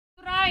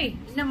ஏய்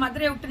இன்னும்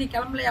மதுரையை விட்டு நீ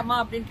கிளம்பலையாமா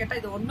அப்படின்னு கேட்டா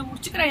இது ஒண்ணு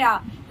முடிச்சுக்கிறையா,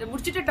 இதை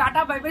முடிச்சுட்டு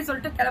டாடா பை பை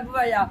சொல்லிட்டு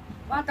கிளம்புவாயா?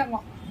 பாத்தாங்க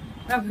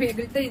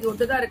எங்கள்கிட்ட இது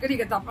ஒட்டுதான் இருக்கு,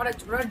 நீங்க தப்பா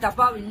வச்சுக்கூட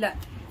டப்பா இல்ல.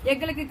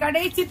 எங்களுக்கு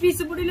கடைசி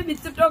பீஸ் முடியல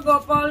வித்துட்டோம்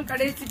கோபால்,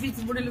 கடைசி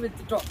பீஸ் முடியல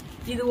வித்துட்டோம்.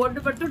 இது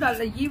ஒன்று மட்டும்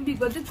நல்ல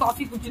ஈவினிங் வந்து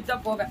காஃபி குடிச்சுட்டு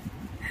தான் போவேன்.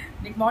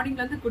 இன்னைக்கு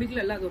மார்னிங்ல இருந்து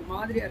குடிக்கல, அது ஒரு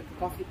மாதிரியா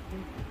இருக்கு காஃபி.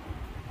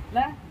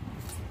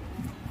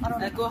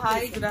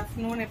 ஹாய், குட்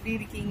ஆஃப்டர்நூன், எப்படி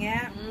இருக்கீங்க?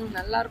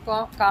 நல்லா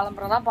இருக்கும்,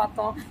 காலம்பரம் தான்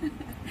பார்த்தோம்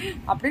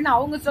அப்படின்னு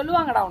அவங்க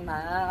சொல்லுவாங்கடா உன்ன,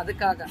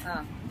 அதுக்காக.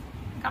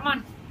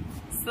 கமான்.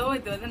 சோ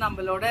இது வந்து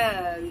நம்மளோட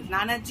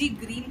Nanaji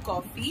green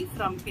coffee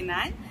from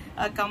Penang,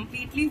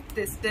 completely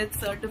tested,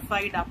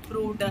 certified,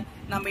 approved.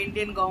 நம்ம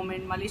Indian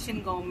government,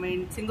 Malaysian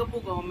government,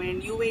 Singapore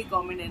government, UA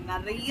government,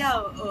 நிறைய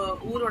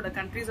ஊரோட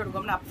கண்ட்ரீஸோட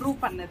கவர்மெண்ட் அப்ரூவ்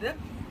பண்ணது.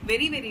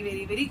 Very very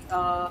very very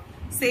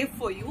safe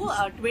for you.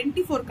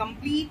 24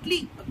 complete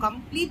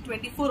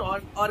 24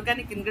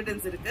 organic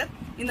ingredients இருக்கு.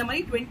 இந்த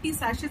மாதிரி 20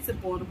 sachets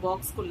இருக்கும் ஒரு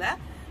பாக்ஸ்க்குள்ள.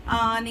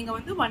 நீங்க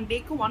வந்து 1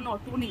 டேக்கு 1 or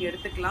 2 நீங்க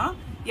எடுத்துக்கலாம்.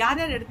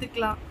 யார் யார்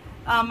எடுத்துக்கலாம்?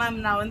 மேம்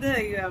நான் வந்து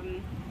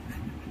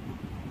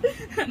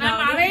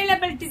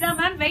அவைலபிலிட்டி தான்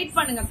மேம், வெயிட்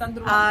பண்ணுங்க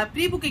தந்துருவோம்.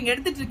 ப்ரீ புக்கிங்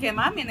எடுத்துட்டு இருக்கேன்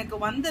மேம், எனக்கு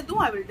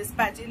வந்ததும் ஐ வில்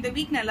டிஸ்பேட்ச். இந்த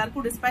வீக் நான்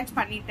எல்லாருக்கும் டிஸ்பேட்ச்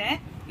பண்ணிட்டேன்.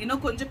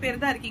 இன்னும் கொஞ்சம்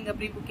பேர் தான் இருக்கீங்க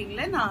ப்ரீ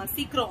புக்கிங்ல. நான்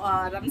சீக்கிரம்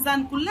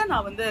ரம்ஜானுக்குள்ள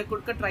நான் வந்து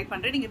கொடுக்க ட்ரை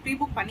பண்றேன். நீங்க ப்ரீ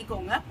புக்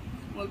பண்ணிக்கோங்க.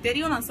 உங்களுக்கு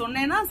தெரியும், நான்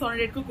சொன்னேன்னா சொன்ன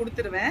டேட்க்கு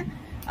கொடுத்துருவேன்.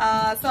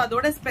 சோ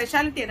அதோட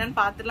ஸ்பெஷாலிட்டி என்னன்னு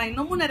பாத்துடலாம்.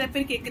 இன்னமும் நிறைய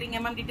பேர் கேக்குறீங்க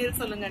மேம் டீடைல்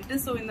சொல்லுங்கன்ட்டு.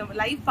 சோ இந்த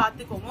லைவ்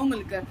பாத்துக்கோங்க,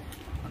 உங்களுக்கு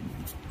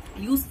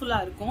யூஸ்ஃபுல்லா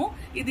இருக்கும்.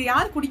 இது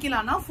யார்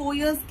குடிக்கலாம்னா 4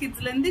 years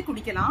கிட்ஸ்ல இருந்து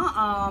குடிக்கலாம்.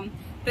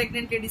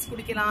 பிரெக்னென்ட் லேடிஸ்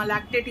குடிக்கலாம்,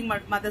 லாக்டேட்டிங்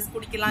மதர்ஸ்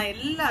குடிக்கலாம்,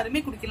 எல்லாருமே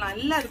குடிக்கலாம்.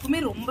 எல்லாருக்குமே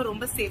ரொம்ப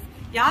ரொம்ப சேஃப்.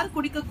 யார்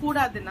குடிக்க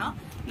கூடாதுன்னா,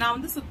 நான்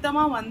வந்து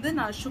சுத்தமா வந்து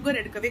நான் சுகர்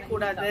எடுக்கவே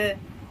கூடாது,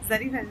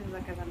 சரி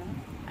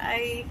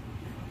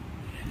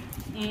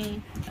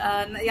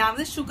நான்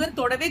வந்து சுகர்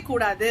தொடவே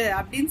கூடாது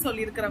அப்படின்னு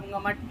சொல்லி இருக்கிறவங்க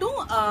மட்டும்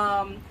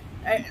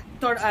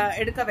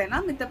எடுக்க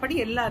வேணாம். மித்தபடி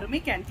எல்லாருமே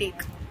can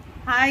take.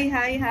 Hi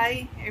hi hi,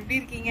 எப்படி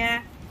இருக்கீங்க?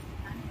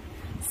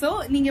 சோ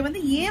நீங்க வந்து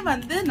ஏன்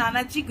வந்து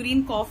நானாஜி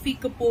கிரீன்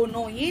காஃபிக்கு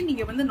போகணும், ஏன்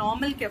நீங்க வந்து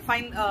நார்மல்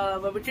கெஃபைன்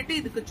விட்டுட்டு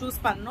இதுக்கு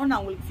சூஸ் பண்ணணும், நான்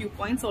உங்களுக்கு ஃபியூ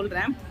பாயிண்ட்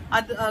சொல்றேன்.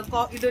 அது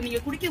இது நீங்க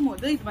குடிக்கும்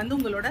போது இது வந்து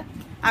உங்களோட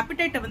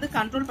appetite வந்து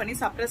கண்ட்ரோல் பண்ணி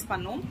சப்ரஸ்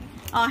பண்ணும்.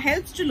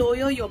 helps to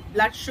lower your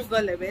blood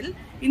sugar level,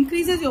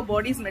 increases your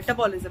body's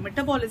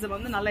metabolism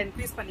வந்து நல்லா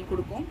இன்க்ரீஸ் பண்ணி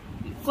கொடுக்கும்.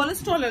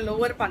 கொலஸ்ட்ரால்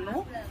லோவர்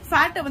பண்ணும்,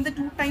 ஃபேட்டை வந்து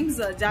 2 times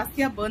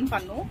ஜாஸ்தியா பர்ன்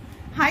பண்ணும்,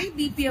 ஹை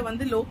பிபியை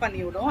வந்து லோ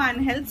பண்ணி விடும், and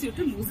helps you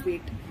to lose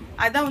weight.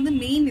 அதான் வந்து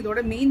மெயின், இதோட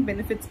மெயின்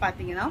பெனிஃபிட்ஸ்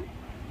பாத்தீங்கன்னா.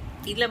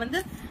 இதுல வந்து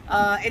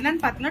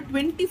என்னன்னு பாத்தீங்கன்னா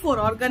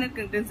 24 ஆர்கானிக்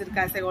இன்கிரிடியன்ஸ்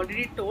இருக்கு. as I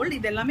already told,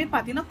 இது எல்லாமே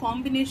பாத்தீங்கன்னா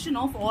combination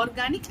of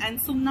organic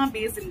and சும்னா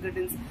paste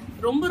ingredients.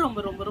 ரொம்ப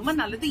ரொம்ப ரொம்ப ரொம்ப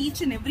நல்லது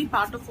each and every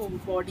part of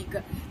our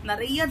பாடிக்கு.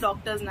 நிறைய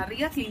டாக்டர்ஸ்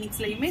நிறைய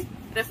கிளினிக்ஸ்லயுமே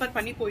ரெஃபர்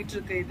பண்ணி போயிட்டு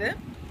இருக்கு. இது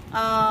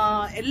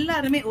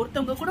எல்லாருமே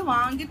ஒருத்தவங்க கூட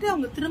வாங்கிட்டு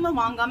அவங்க திரும்ப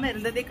வாங்காம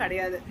இருந்ததே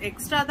கிடையாது.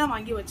 எக்ஸ்ட்ரா தான்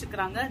வாங்கி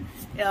வச்சுக்கிறாங்க,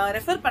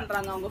 ரெஃபர்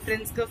பண்றாங்க அவங்க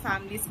ஃப்ரெண்ட்ஸ்க்கு,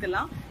 ஃபேமிலிஸ்க்கு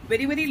எல்லாம்.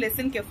 Very very less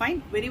in caffeine,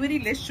 very very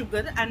less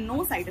sugar and no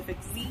side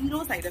effects,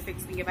 0 side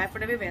effects. நீங்க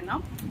பயப்படவே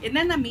வேணாம்.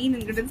 என்னென்ன மெயின்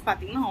இன்கிரிடியன்ஸ்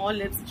பாத்தீங்கன்னா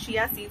olives,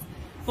 chia seeds,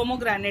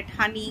 pomegranate,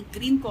 honey,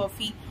 green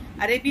coffee,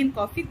 Arabian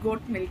coffee,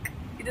 goat milk.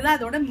 இதுதான்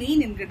அதோட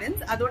மெயின்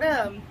இன்கிரிடியன்ஸ். அதோட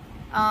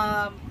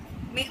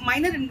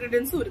மைனர்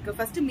இன்கிரிடியன்ஸும் இருக்கு.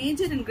 First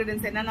major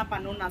ingredients என்னென்ன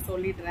பண்ணணும்னு நான்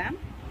சொல்லிடுறேன்.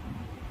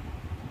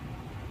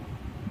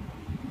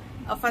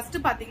 ஃபர்ஸ்ட்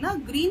பாத்தீங்கன்னா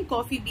கிரீன்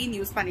காஃபி பீன்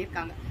யூஸ்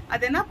பண்ணிருக்காங்க.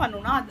 அது என்ன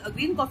பண்ணும்னா,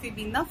 கிரீன் காஃபி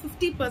பீன் தான்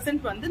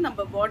 50% வந்து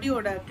நம்ம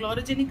பாடியோட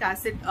குளோரோஜெனிக்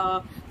ஆசிட்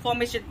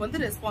ஃபார்மேஷனுக்கு வந்து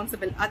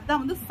ரெஸ்பான்சிபிள்.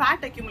 அதுதான் வந்து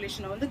ஃபேட்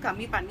அக்யூமுலேஷனை வந்து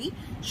கம்மி பண்ணி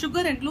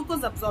சுகர் அண்ட்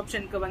குளுக்கோஸ்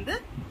அப்சார்ப்ஷனுக்கு வந்து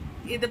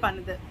இது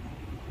பண்ணுது.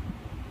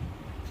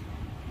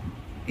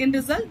 In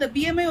result, the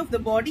BMI of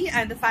the body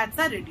and the fats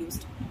are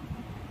reduced.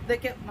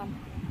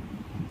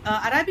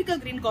 Arabica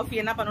green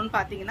coffee என்ன பண்ணணும்னு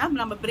பாத்தீங்கன்னா,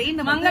 நம்ம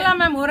பிரெயின் மங்களா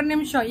மேம் ஒரு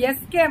நிமிஷம்,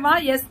 எஸ்கேவா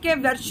எஸ்கே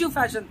வெர்ஷு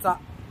ஃபேஷன்ஸா?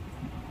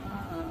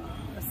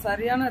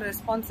 சரியான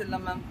ரெஸ்பான்ஸ் இல்ல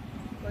மேம்,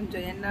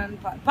 கொஞ்சம் என்னன்னு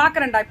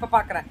பாக்குறேன்டா, இப்ப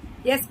பாக்குறேன்.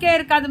 எஸ்கே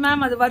இருக்காது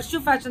மேம், அது வர்ஷு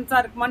ஃபேஷன்ஸா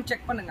இருக்குமான்னு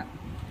செக் பண்ணுங்க.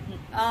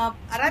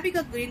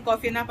 அரபிகா கிரீன்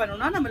காஃபி என்ன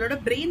பண்ணும்னா, நம்மளோட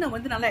பிரெயினை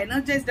வந்து நல்லா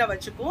எனர்ஜைஸ்டா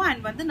வச்சுக்கும்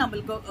அண்ட் வந்து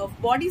நம்மளுக்கு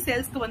பாடி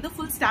செல்ஸ்க்கு வந்து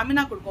ஃபுல்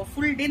ஸ்டாமினா கொடுக்கும்,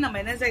 ஃபுல் டே நம்ம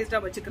எனர்ஜைஸ்டா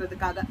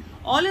வச்சுக்கிறதுக்காக.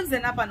 ஆலிவ்ஸ்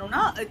என்ன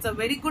பண்ணும்னா, it's a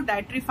very good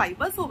dietary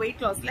fibre, so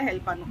wait லாஸ்ல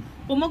help பண்ணும்.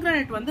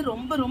 பொமோகிரானேட் வந்து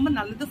ரொம்ப ரொம்ப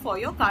நல்லது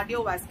for your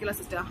cardiovascular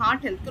system,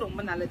 heart health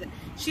ரொம்ப நல்லது.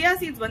 சியா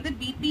சீட்ஸ் வந்து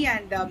பிபி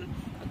அண்ட்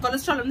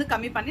கொலஸ்ட்ரால் வந்து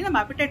கம்மி பண்ணி நம்ம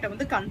appetite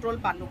வந்து கண்ட்ரோல்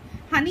பண்ணும்.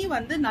 ஹனி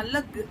வந்து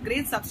நல்ல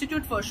great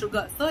substitute for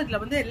sugar. So இதுல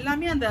வந்து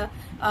எல்லாமே அந்த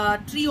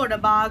ட்ரீயோட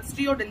பார்க்ஸ்,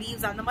 ட்ரீயோட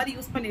லீவ்ஸ் அந்த மாதிரி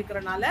யூஸ்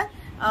பண்ணிருக்கிறனால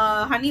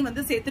ஹனி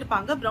வந்து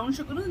சேர்த்திருப்பாங்க. ப்ரௌன்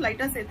சுகரும்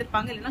லைட்டா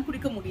சேர்த்திருப்பாங்க, இல்லைன்னா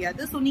குடிக்க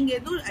முடியாது. ஸோ நீங்க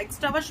எதுவும்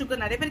எக்ஸ்ட்ராவா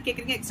சுகர் நிறைய பேர்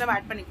கேக்குறீங்க, எக்ஸ்ட்ராவா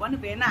ஆட்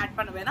பண்ணிக்குவான்னு வேணா ஆட்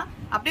பண்ண வேணா.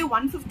 அப்படியே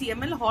 150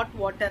 ml ஹாட்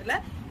வாட்டர்ல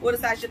ஒரு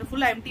சாஷெட்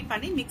ஃபுல்லா எம்டி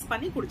பண்ணி மிக்ஸ்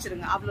பண்ணி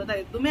குடிச்சிருங்க.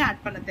 அவ்வளவுதான், எதுவுமே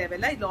ஆட் பண்ண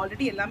தேவையில்லை. இது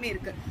ஆல்ரெடி எல்லாமே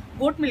இருக்கு.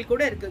 கோட் மில்க்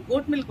கூட இருக்கு.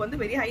 கோட் மில்க் வந்து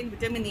very high in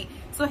vitamin A.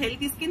 So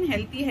healthy skin,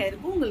 healthy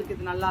ஹேருக்கும் உங்களுக்கு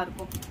இது நல்லா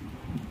இருக்கும்.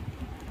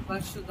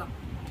 வருஷம்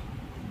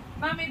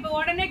மேம் இப்ப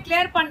உடனே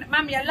கிளியர் பண்ண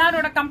மேம்,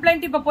 எல்லாரோட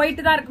கம்ப்ளைண்ட் இப்ப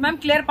போயிட்டு தான் இருக்கு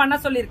மேம். கிளியர் பண்ண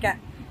சொல்லிருக்கேன்,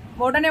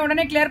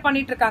 உடனே கிளியர்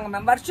பண்ணிட்டு இருக்காங்க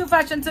மேம். வர்ஷு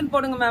ஃபேஷன்ஸ்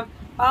போடுங்க மேம்.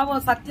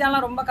 பாவம்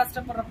சத்யாலாம் ரொம்ப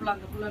கஷ்டப்படுறப்பல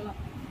அந்த புள்ளலாம்.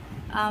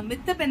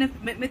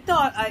 மித்த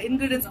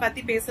இன்கிரிடியன்ஸ்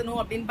பத்தி பேசணும்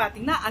அப்படின்னு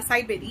பாத்தீங்கன்னா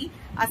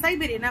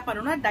அசைபெரி என்ன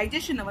பண்ணும்னா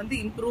டைஜஷனை வந்து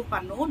இம்ப்ரூவ்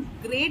பண்ணும்,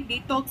 great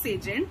detox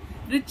agent,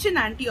 rich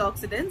in anti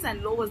oxidants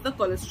and lovers the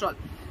cholesterol.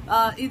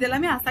 இது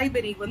எல்லாமே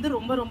அசைபெரி வந்து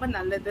ரொம்ப ரொம்ப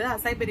நல்லது.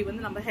 அசைபெரி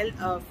வந்து நம்ம ஹெல்த்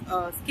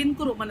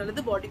ஸ்கின்க்கு ரொம்ப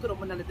நல்லது, பாடிக்கு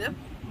ரொம்ப நல்லது.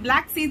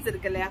 பிளாக் சீட்ஸ்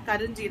இருக்கு இல்லையா,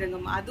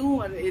 கருஞ்சீரகம்,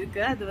 அதுவும்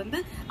இருக்கு. அது வந்து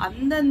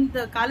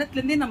அந்தந்த காலத்துல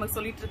இருந்தே நம்ம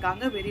சொல்லிட்டு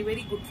இருக்காங்க வெரி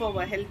வெரி குட்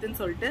ஃபார்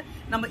ஹெல்த்னு சொல்லிட்டு.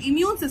 நம்ம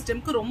இம்யூன்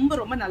சிஸ்டம்க்கு ரொம்ப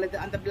ரொம்ப நல்லது.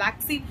 அந்த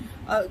பிளாக் சீட்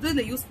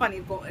இது யூஸ்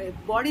பண்ணிருக்கோம்.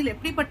 பாடியில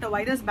எப்படிப்பட்ட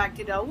வைரஸ்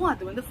பாக்டீரியாவும்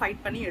அது வந்து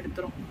ஃபைட் பண்ணி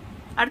எடுத்துரும்.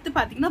 அடுத்து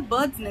பாத்தீங்கன்னா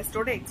பேர்ட்ஸ்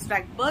நெஸ்டோட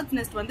எக்ஸ்ட்ராக்ட். பேர்ட்ஸ்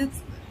நெஸ்ட் வந்து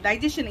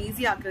digestion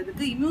easy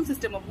ஆக்குறதுக்கு, immune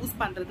system boost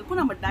பண்றதுக்கும்,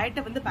 நம்ம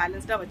டயட்டை வந்து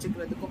பேலன்ஸ்டா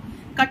வச்சுக்கிறதுக்கும்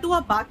கட்டுவா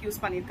பாக் யூஸ்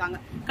பண்ணிருக்காங்க.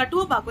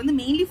 கட்டுவா பாக் வந்து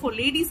மெயின்லி ஃபார்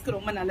லேடிஸ்க்கு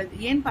ரொம்ப நல்லது.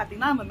 ஏன்னு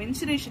பாத்தீங்கன்னா நம்ம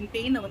மென்சுரேஷன்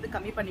பெயினை வந்து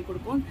கம்மி பண்ணி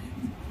கொடுக்கும்,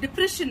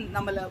 டிப்ரெஷன்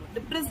நம்மள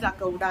டிப்ரெஸ்ட்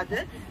ஆக்க விடாது,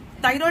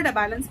 தைராய்டை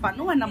பேலன்ஸ்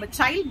பண்ணும், அண்ட் நம்ம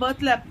சைல்ட்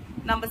பர்த்ல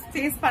நம்ம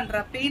ஃபேஸ்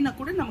பண்ற பெயினை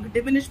கூட நமக்கு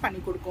டிமினிஷ்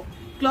பண்ணி கொடுக்கும்.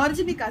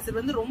 குளோர்ஜெனிக் ஆசிட்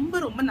வந்து ரொம்ப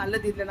ரொம்ப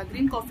நல்லது. இதுல நான்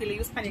கிரீன் காஃபில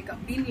யூஸ்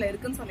பண்ணிருக்கேன், பீன்ல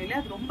இருக்குன்னு சொன்னேன்,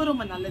 அது ரொம்ப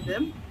ரொம்ப நல்லது.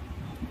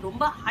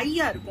 ரொம்ப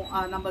ஹையா இருக்கும்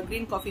நம்ம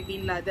கிரீன் காஃபி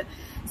பீன்ல அது.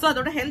 சோ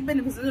அதோட ஹெல்த்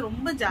பெனிஃபிட்ஸ் வந்து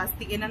ரொம்ப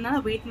ஜாஸ்தி. என்னன்னா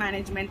wait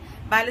management,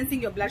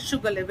 balancing your blood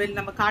sugar level,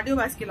 நம்ம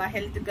கார்டியோவாஸ்குலர்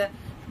ஹெல்த்துக்கு,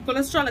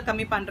 கொலஸ்ட்ராலை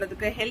கம்மி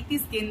பண்றதுக்கு, ஹெல்த்தி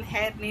ஸ்கின்,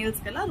 ஹேர்,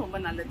 நெயில்ஸ்க்கு எல்லாம் ரொம்ப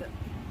நல்லது.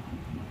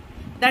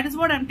 That is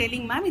what I'm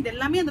telling ma'am. இது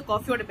எல்லாமே அந்த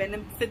காஃபியோட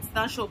பெனிஃபிட்ஸ்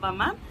தான் ஷோபா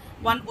மேம்.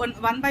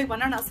 ஒன் பை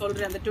ஒன்னா நான்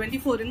சொல்றேன். அந்த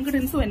 24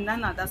 இன்கிரிடியன்ஸும்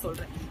என்னன்னு நான் தான்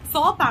சொல்றேன்.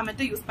 சாப்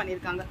ஆமெட்டோ யூஸ்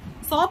பண்ணிருக்காங்க.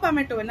 சாப்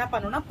ஆமெட்டோ என்ன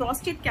பண்ணும்னா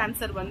ப்ராஸ்டேட்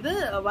கேன்சர் வந்து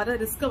வர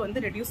ரிஸ்கை வந்து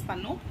ரெடியூஸ்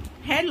பண்ணும்,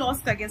 ஹேர்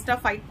லாஸ்க்கு அகேன்ஸ்டா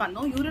ஃபைட்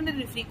பண்ணும்,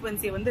 யூரினரி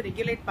ஃப்ரீக்வன்சியை வந்து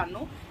ரெகுலேட்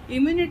பண்ணும்,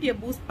 இம்யூனிட்டியை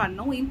பூஸ்ட்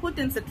பண்ணும்,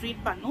 இம்பார்ட்டன்ஸை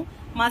ட்ரீட் பண்ணும்,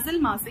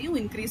 மசில் மாஸையும்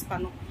இன்க்ரீஸ்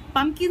பண்ணும்.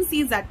 பம்கின்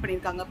சீட்ஸ் ஆட்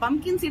பண்ணிருக்காங்க.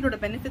 பம்கின் சீடோட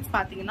பெனிஃபிட்ஸ்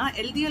பாத்தீங்கன்னா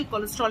எல்டிஎல்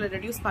கொலஸ்ட்ராலை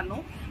ரெடியூஸ்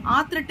பண்ணும்,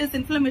 ஆர்த்ரைட்டிஸ்,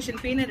 இன்ஃப்ளமேஷன்,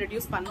 பெயினை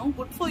ரெடியூஸ் பண்ணும்,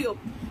 good for your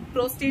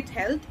prostate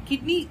health,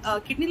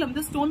 கிட்னில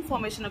வந்து ஸ்டோன்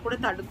ஃபார்மேஷனை கூட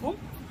தடுக்கும்,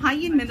 high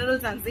in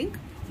minerals and zinc,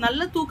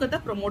 நல்ல தூக்கத்தை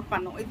ப்ரொமோட்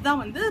பண்ணும்.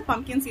 இதுதான் வந்து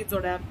பம்கின்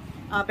சீட்ஸோட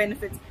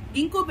பெனிஃபிட்ஸ்.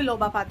 கிங்கோ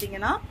பிலோபா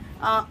பாத்தீங்கன்னா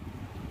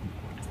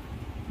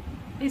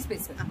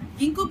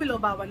கிங்கோ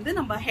பிலோபா வந்து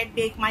நம்ம ஹெட்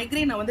ஏக்,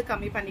 மைக்ரைனை வந்து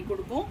கம்மி பண்ணி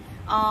கொடுக்கும்,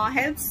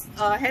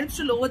 helps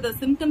to lower the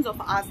symptoms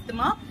of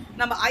asthma,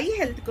 நம்ம ஐ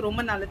ஹெல்த்துக்கு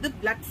ரொம்ப நல்லது,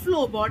 பிளட்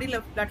ஃப்ளோ, பாடியில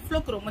பிளட்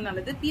ஃப்ளோக்கு ரொம்ப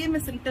நல்லது,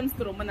 பிஎம்எஸ்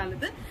சிம்டம்ஸ்க்கு ரொம்ப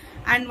நல்லது.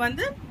 அண்ட்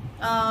வந்து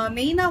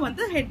மெயினா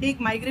வந்து ஹெட் ஏக்,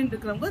 மைக்ரைன்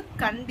இருக்கிறவங்க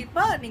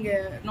கண்டிப்பா நீங்க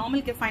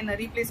நார்மல் கெஃபைனை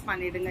ரீப்ளேஸ்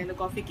பண்ணிடுங்க இந்த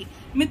காஃபிக்கு.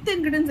 மித்த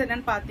இன்கிரிடியன்ஸ்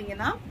என்னன்னு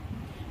பாத்தீங்கன்னா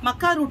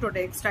மக்கா ரூட்டோட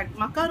எக்ஸ்ட்ராக்ட்.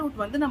 மக்கா ரூட்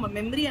வந்து நம்ம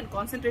மெமரி அண்ட்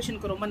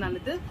கான்சென்ட்ரேஷனுக்கு ரொம்ப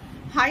நல்லது,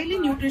 highly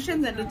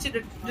nutritions and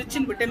rich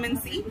in vitamin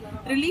C,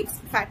 relieves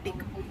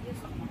fatigue.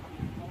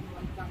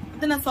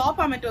 நான்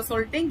சாப் ஆமெட்டோ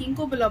சொல்லிட்டேன்,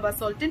 கிங்கோ பிலோபா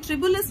சொல்லிட்டேன்.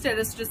 ட்ரிபுலஸ்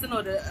டெரஸ்ட்ரிஸ்னு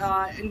ஒரு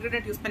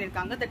இன்கிரிடியன்ட் யூஸ்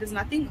பண்ணிருக்காங்க. தட் இஸ்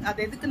நத்திங்,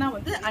 அது எதுக்குன்னா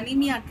வந்து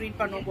அனிமியா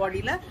ட்ரீட் பண்ணும்,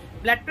 பாடியில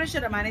பிளட்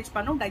பிரஷரை மேனேஜ்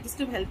பண்ணும்,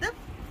 டைஜஸ்டிவ் ஹெல்த்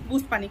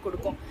பூஸ்ட் பண்ணி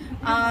கொடுக்கும்.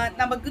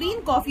 நம்ம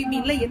கிரீன் காஃபி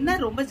பீன்ல என்ன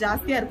ரொம்ப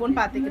ஜாஸ்தியா இருக்கும்னு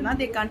பாத்தீங்கன்னா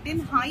they contain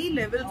high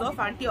levels of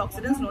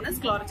antioxidants known as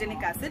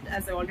chlorogenic acid,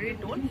 as I already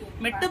told.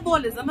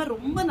 Metabolism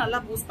ரொம்ப நல்லா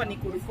பூஸ்ட் பண்ணி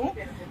கொடுக்கும்.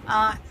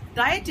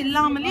 டயட்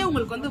இல்லாமலே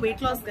உங்களுக்கு வந்து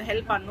வெயிட் லாஸ்க்கு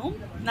ஹெல்ப் பண்ணும்,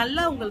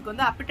 நல்லா உங்களுக்கு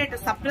வந்து அப்படைட்டை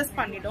சப்ரஸ்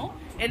பண்ணிடும்,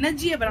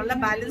 எனர்ஜியை நல்லா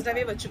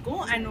பேலன்ஸ்டாவே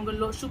வச்சுக்கும், அண்ட்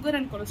உங்க சுகர்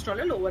அண்ட்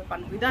கொலஸ்ட்ராலை லோவர்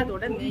பண்ணும். இது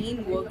அதோட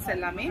மெயின் ஒர்க்ஸ்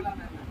எல்லாமே.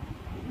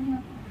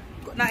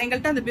 நான்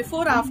எங்கள்கிட்ட அந்த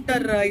பிஃபோர்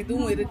ஆஃப்டர்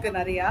இதுவும் இருக்கு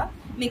நிறைய.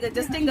 நீங்க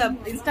ஜஸ்ட் எங்க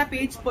இன்ஸ்டா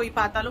பேஜ் போய்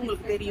பார்த்தாலும்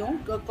உங்களுக்கு தெரியும்,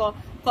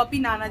 காபி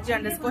நானாஜி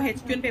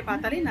 _HQன்னு போய்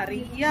பார்த்தாலே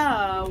நிறைய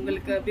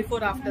உங்களுக்கு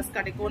பிஃபோர் ஆஃப்டர்ஸ்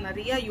கிடைக்கும்.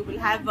 நிறைய யூ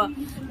வில் ஹேவ்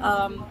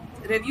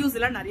ரிவ்யூஸ்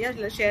எல்லாம்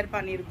நிறைய ஷேர்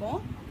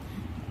பண்ணிருக்கோம்.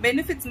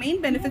 பெனிஃபிட்ஸ், மெயின்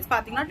பெனிஃபிட்ஸ்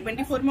பாத்தீங்கன்னா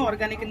 24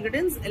 ஆர்கானிக்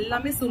இன்கிரிடியன்ஸ்,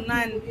 எல்லாமே சுன்னா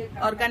அண்ட்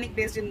ஆர்கானிக்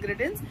பேஸ்ட்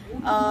இன்கிரிடியன்ஸ்.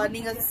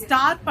 நீங்க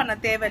ஸ்டார் பண்ண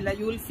தேவையில்லை,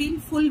 you will feel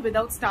full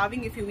without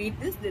starving if you eat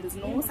this. There is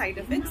no side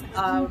effects.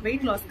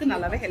 Wait லாஸ்க்கு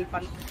நல்லாவே help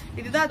பண்ணும்.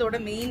 இதுதான் அதோட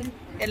மெயின்,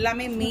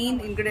 எல்லாமே மெயின்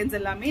இன்கிரிடியன்ஸ்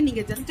எல்லாமே.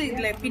 நீங்க ஜஸ்ட்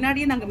இதுல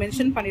பின்னாடியே நாங்க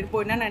மென்ஷன்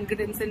பண்ணிருப்போம் என்னென்ன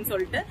இன்கிரிடியன்ஸ்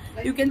சொல்லிட்டு.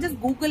 You can just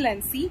Google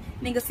and C.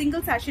 நீங்க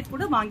சிங்கிள் சாஷெட்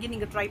கூட வாங்கி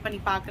நீங்க ட்ரை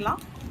பண்ணி பார்க்கலாம்.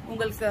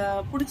 உங்களுக்கு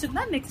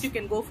பிடிச்சிருந்தா next you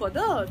can go for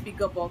the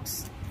bigger box.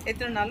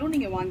 எத்தனை நாளும்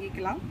நீங்க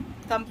வாங்கிக்கலாம்.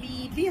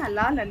 Completely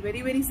halal and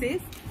very very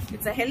safe.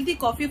 It's a healthy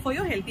coffee for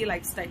your healthy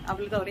lifestyle.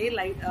 அவளுக்கு ஒரே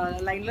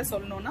லைன்ல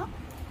சொல்லணும்னா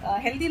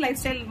ஹெல்தி லைஃப்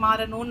ஸ்டைல்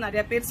மாறணும்னு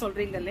நிறைய பேர்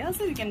சொல்றீங்க இல்லையா,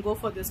 so you can go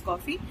for this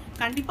coffee.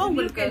 கண்டிப்பா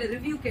உங்களுக்கு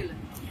ரிவ்யூ கேளு.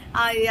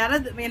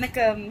 யாராவது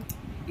எனக்கு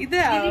இது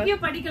ரிவ்யூ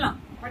படிக்கலாம்,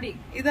 படி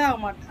இதா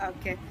மாட்டேன்.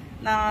 ஓகே,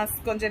 நான்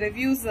கொஞ்சம்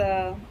ரிவ்யூஸ்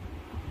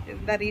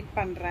இத ரீட்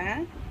பண்றேன்.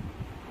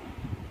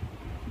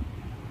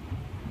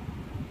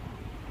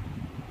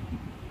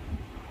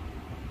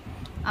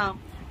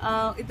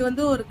 இது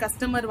வந்து ஒரு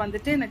கஸ்டமர்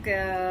வந்துட்டு எனக்கு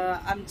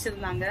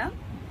அனுப்பிச்சிருந்தாங்க.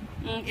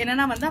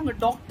 என்னன்னா வந்து அவங்க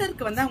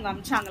டாக்டருக்கு வந்து அவங்க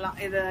அனுப்பிச்சாங்களாம்,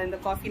 இந்த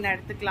காஃபி நான்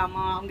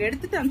எடுத்துக்கலாமா, அவங்க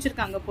எடுத்துட்டு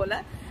அனுப்பிச்சிருக்காங்க போல.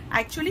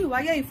 Actually,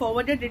 why I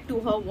forwarded it to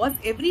her was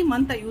every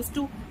month I used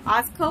to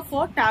ask her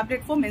for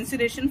tablet for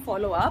menstruation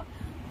follow-up.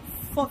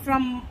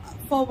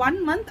 For 1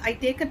 month I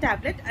take a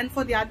tablet, and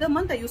for the other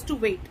month I used to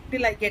wait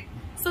till I get.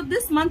 So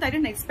this month I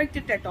didn't expect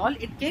it at all.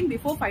 It came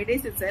before 5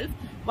 days itself.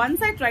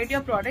 Once I tried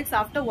your products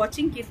after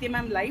watching Kirti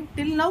ma'am live,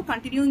 till now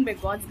continuing by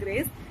God's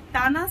grace.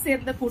 தானா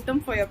சேர்ந்த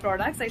கூட்டம் for your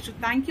products. I should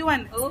thank you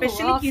and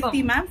especially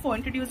Kirti ma'am for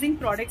introducing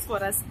products for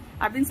us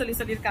அப்படின்னு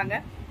சொல்லிருக்காங்க.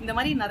 இந்த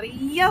மாதிரி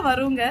நிறைய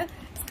வருங்க.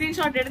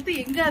 Screenshot எடுத்து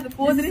எங்க அது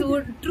போகுது.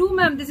 ட்ரூ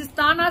மேம், திஸ் இஸ்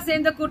தானா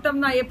சேர்ந்த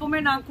கூட்டம் தான். எப்பவுமே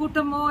நான்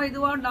கூட்டமோ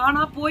இதுவோ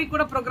நானா போய்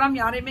கூட ப்ரோக்ராம்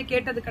யாரையுமே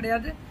கேட்டது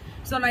கிடையாது.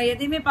 சோ நான்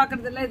எதையுமே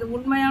பாக்குறது இல்ல. இது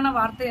உண்மையான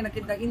வார்த்தை.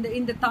 எனக்கு இந்த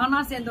இந்த தானா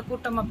சேர்ந்த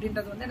கூட்டம்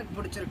அப்படின்றது வந்து எனக்கு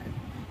பிடிச்சிருக்கு.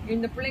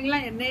 இந்த பிள்ளைங்க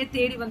எல்லாம் என்னையே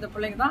தேடி வந்த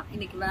பிள்ளைங்க தான்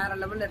இன்னைக்கு வேற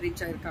லெவல்ல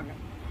ரீச் ஆயிருக்காங்க.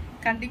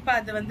 கண்டிப்பா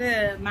அது வந்து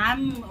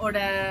மேம் ஓட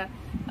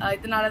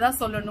இதனாலதான்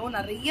சொல்லணும்.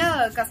 நிறைய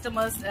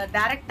கஸ்டமர்ஸ்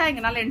டைரக்டா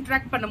எங்களால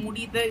இன்டராக்ட் பண்ண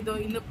முடியுது. இது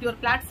இப்படி ஒரு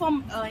பிளாட்ஃபார்ம்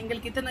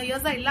எங்களுக்கு இத்தனை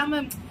இயர்ஸா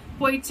இல்லாம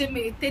போயிடுச்சு,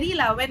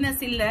 தெரியல,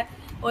 அவேர்னஸ் இல்ல.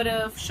 ஒரு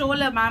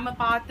ஷோல மேம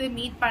பார்த்து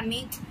மீட்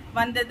பண்ணி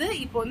வந்தது.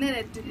 இப்போ வந்து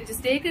it has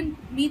taken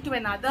me to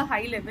another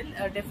high level.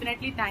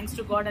 Definitely thanks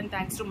to God and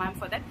thanks to ma'am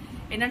for that.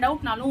 என்ன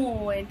டவுட்னாலும்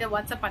என்கிட்ட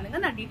வாட்ஸ்அப் பண்ணுங்க,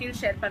 நான் டீடைல்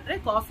ஷேர்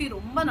பண்றேன். காஃபி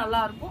ரொம்ப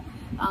நல்லா இருக்கும்.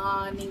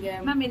 நீங்க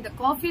மேம் இந்த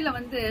காஃபில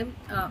வந்து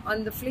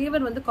அந்த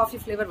ஃபிளேவர் வந்து காஃபி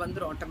ஃபிளேவர்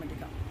வந்துடும்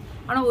ஆட்டோமேட்டிக்கா.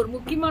 ஆனா ஒரு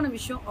முக்கியமான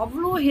விஷயம்,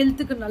 அவ்வளோ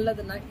ஹெல்த்துக்கு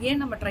நல்லதுன்னா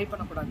ஏன் நம்ம ட்ரை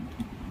பண்ணக்கூடாது?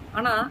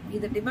 ஆனா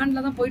இது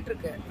டிமாண்ட்ல தான் போயிட்டு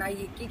இருக்கு. நான்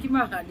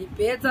கிக்கிமா நீ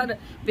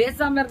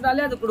பேசாம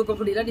இருந்தாலே அது கொடுக்க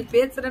முடியல, நீ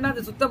பேசுறேன்னா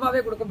அது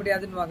சுத்தமாவே கொடுக்க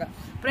முடியாதுன்னு.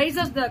 Price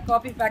of the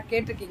coffee back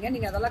கேட்டிருக்கீங்க,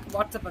 நீங்க அதெல்லாம்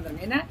வாட்ஸ்அப்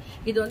பண்ணுங்க. ஏன்னா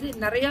இது வந்து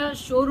நிறைய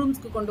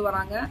ஷோரூம்ஸ்க்கு கொண்டு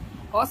வராங்க,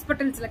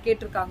 ஹாஸ்பிட்டல்ஸ்ல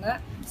கேட்டிருக்காங்க.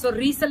 ஸோ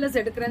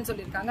ரீசெல்லர்ஸ் எடுக்கிறேன்னு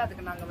சொல்லியிருக்காங்க.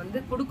 அதுக்கு நாங்க வந்து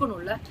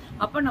கொடுக்கணும்ல.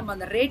 அப்ப நம்ம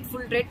அந்த ரேட்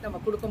ஃபுல் ரேட் நம்ம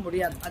கொடுக்க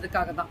முடியாது,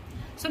 அதுக்காக தான்.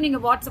 ஸோ நீங்க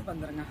வாட்ஸ்அப்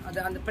வந்துருங்க. அது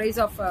அந்த பிரைஸ்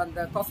ஆஃப் அந்த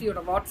காஃபியோட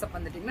வாட்ஸ்அப்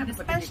வந்துட்டீங்கன்னா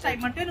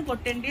மட்டும் எனக்கு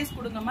ஒரு 10 days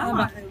கொடுங்கம்மா.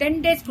 10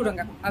 days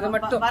கொடுங்க. அது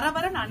மட்டும் வர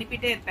வர நான்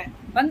அனுப்பிட்டே இருப்பேன்.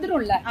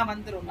 வந்துரும்ல?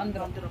 வந்துரும்.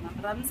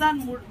 ரம்ஜான்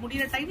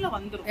முடிகிற டைம்ல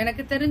வந்துரும்.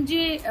 எனக்கு தெரிஞ்சு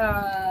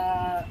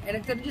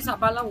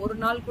சபாலாம் ஒரு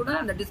நாள் கூட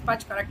அந்த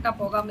டிஸ்பாச் கரெக்டா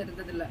போகாம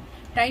இருந்தது இல்ல.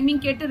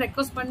 டைமிங் கேட்டு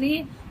ரெக்வஸ்ட் பண்ணி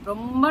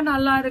ரொம்ப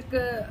நல்லா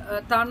இருக்கு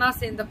தானா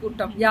சேர்ந்த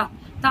கூட்டம்,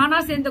 தானா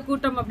சேர்ந்த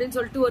கூட்டம் அப்படின்னு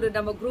சொல்லிட்டு ஒரு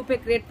நம்ம குரூப்பை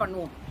கிரியேட்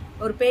பண்ணுவோம்.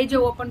 ஒரு பேஜை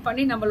ஓபன்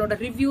பண்ணி நம்மளோட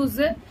ரிவ்யூஸ்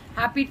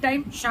ஹாப்பி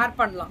டைம் ஷேர்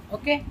பண்ணலாம்.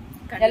 ஓகே,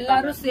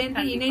 எல்லாரும்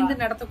சேர்ந்து இணைந்து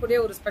நடத்தக்கூடிய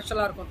ஒரு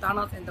ஸ்பெஷலா இருக்கும்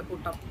தானா சேர்ந்த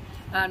கூட்டம்.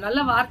 நல்ல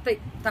வார்த்தை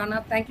தானா.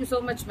 Thank you so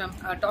much ma'am.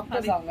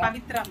 Doctors அவங்க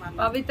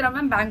Pavithra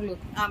ma'am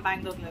Bangalore.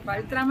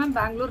 Pavithra ma'am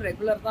Bangalore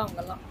regular தான்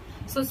அவங்க எல்லாம்.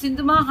 சோ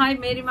சிந்துமா ஹாய்,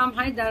 மேரி மேம்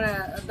ஹாய்,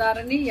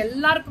 தாரணி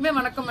எல்லாருக்குமே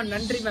வணக்கம்,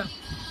 நன்றி மேம்.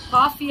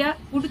 காஃபிய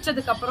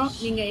குடிச்சதுக்கு அப்புறம்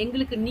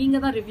நீங்க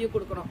தான் ரிவ்யூ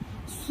கொடுக்கணும்.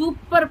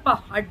 சூப்பர்ப்பா,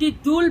 அடி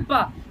தூள்பா,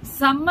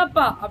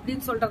 செம்மப்பா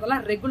அப்படின்னு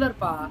சொல்றதெல்லாம்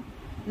ரெகுலர்ப்பா.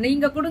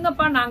 நீங்க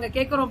கொடுங்கப்பா, நாங்க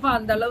கேக்குறோம்ப்பா.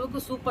 அந்த அளவுக்கு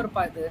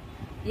சூப்பர்ப்பா இது.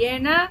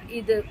 ஏன்னா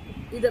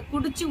இத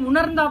குடிச்சு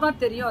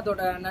உணர்ந்தாதான் தெரியும்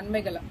அதோட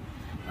நன்மைகளை.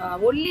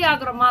 ஒல்லி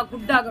ஆகுறோமா,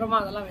 குட் ஆகுறோமா,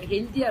 அதெல்லாம்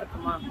ஹெல்த்தியா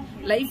இருக்குமா?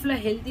 லைஃப்ல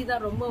ஹெல்தி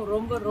தான் ரொம்ப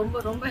ரொம்ப ரொம்ப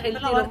ரொம்ப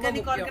ஹெல்த்தி.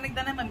 ஆர்கானிக்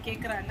தானே மேம்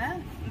கேக்குறாங்க.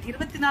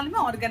 24மே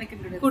ஆர்கானிக்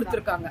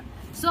கொடுத்திருக்காங்க.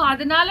 சோ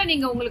அதனால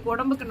நீங்க உங்களுக்கு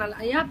உடம்புக்கு நல்லா.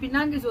 ஐயா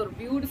பினாங் இஸ் ஒரு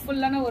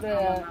பியூட்டிஃபுல்லான ஒரு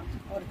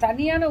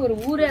தனியான ஒரு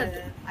ஊரே.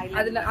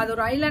 அதுல அது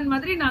ஒரு ஐலாண்ட்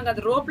மாதிரி. நாங்க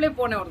அது ரோப்லயே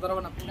போனேன் ஒரு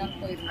தடவை. நான் பினாங்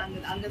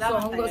போயிருந்தேன்.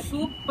 அவங்க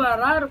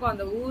சூப்பரா இருக்கும்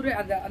அந்த ஊரு.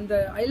 அந்த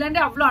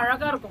ஐலாண்டே அவ்வளவு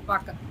அழகா இருக்கும்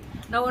பாக்க.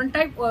 நான் ஒன்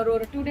டைம்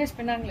ஒரு 2 days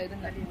பினாங்ல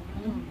இருந்தேன்.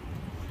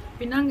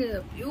 பினாங்கு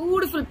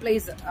பியூட்டிஃபுல்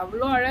பிளேஸ்,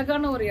 அவ்வளோ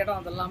அழகான ஒரு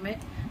இடம் அதெல்லாமே.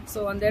 ஸோ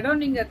அந்த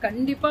இடம் நீங்க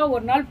கண்டிப்பா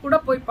ஒரு நாள் கூட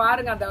போய்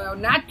பாருங்க. அந்த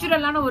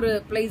நேச்சுரலான ஒரு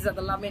பிளேஸ்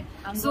அதெல்லாமே.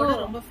 ஸோ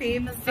ரொம்ப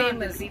ஃபேமஸ்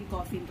கிரீன்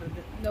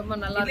காஃபின்றது ரொம்ப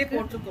நல்லா இருக்கு.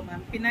 போட்டிருக்கோம்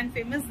ma'am. Penang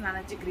famous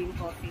Nanaji green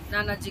coffee.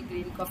 Nanaji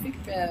green coffee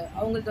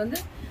அவங்களுக்கு வந்து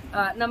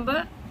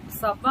நம்ம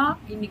சபா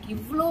இன்னைக்கு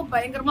இவ்வளோ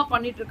பயங்கரமா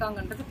பண்ணிட்டு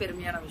இருக்காங்கன்றது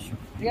பெருமையான விஷயம்.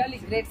 ரியலி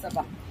கிரேட்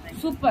சபா,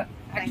 சூப்பர்.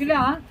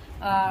 ஆக்சுவலா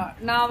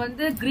நான்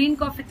வந்து கிரீன்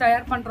காஃபி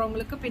தயார்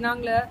பண்றவங்களுக்கு,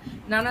 பினாங்ல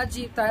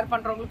நானாஜி தயார்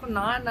பண்றவங்களுக்கும்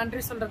நான்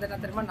நன்றி சொல்றது என்ன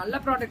தெரியுமா? நல்ல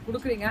ப்ராடக்ட்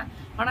கொடுக்குறீங்க,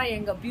 ஆனா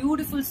எங்க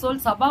பியூட்டிஃபுல்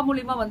சோல் சபா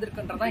மூலியமா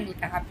வந்திருக்குன்றதா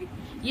எங்களுக்கு ஹாப்பி.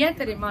 ஏன்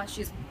தெரியுமா?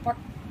 ஷீ இஸ்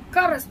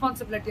பக்கா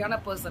ரெஸ்பான்சிபிலிட்டியான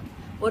பர்சன்.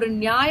 ஒரு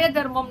நியாய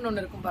தர்மம்னு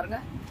ஒண்ணு இருக்கும் பாருங்க.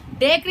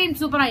 டே கிரீன்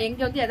சூப்பரா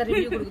எங்க வந்து எதை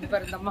ரிவ்யூ கொடுக்குது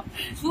பாரு இந்த அம்மா.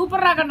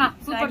 சூப்பரா கண்ணா,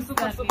 super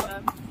super super.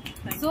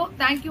 So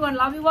thank you and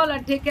love you all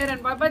and take care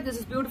and bye bye. This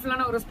is beautiful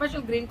and ஒரு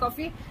special green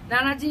coffee.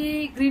 Nanaji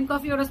green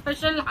coffee ஒரு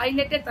ஸ்பெஷல்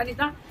ஹைலைட்டே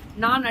தனிதான்.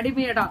 நான்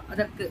அடிமையடா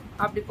அதற்கு.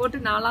 அப்படி போட்டு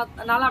நாளா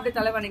அப்படியே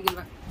தலை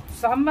வணங்கிடுவேன்.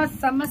 செம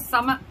செம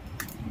செம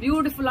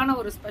பியூட்டிஃபுல்லான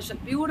ஒரு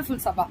ஸ்பெஷல்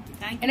பியூட்டிஃபுல் சபா.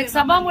 எனக்கு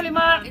சபா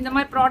மூலியமா இந்த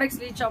மாதிரி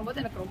ப்ராடக்ட்ஸ் ரீச்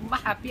ஆகும்போது எனக்கு ரொம்ப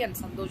ஹாப்பி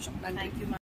அண்ட் சந்தோஷம். நன்றி.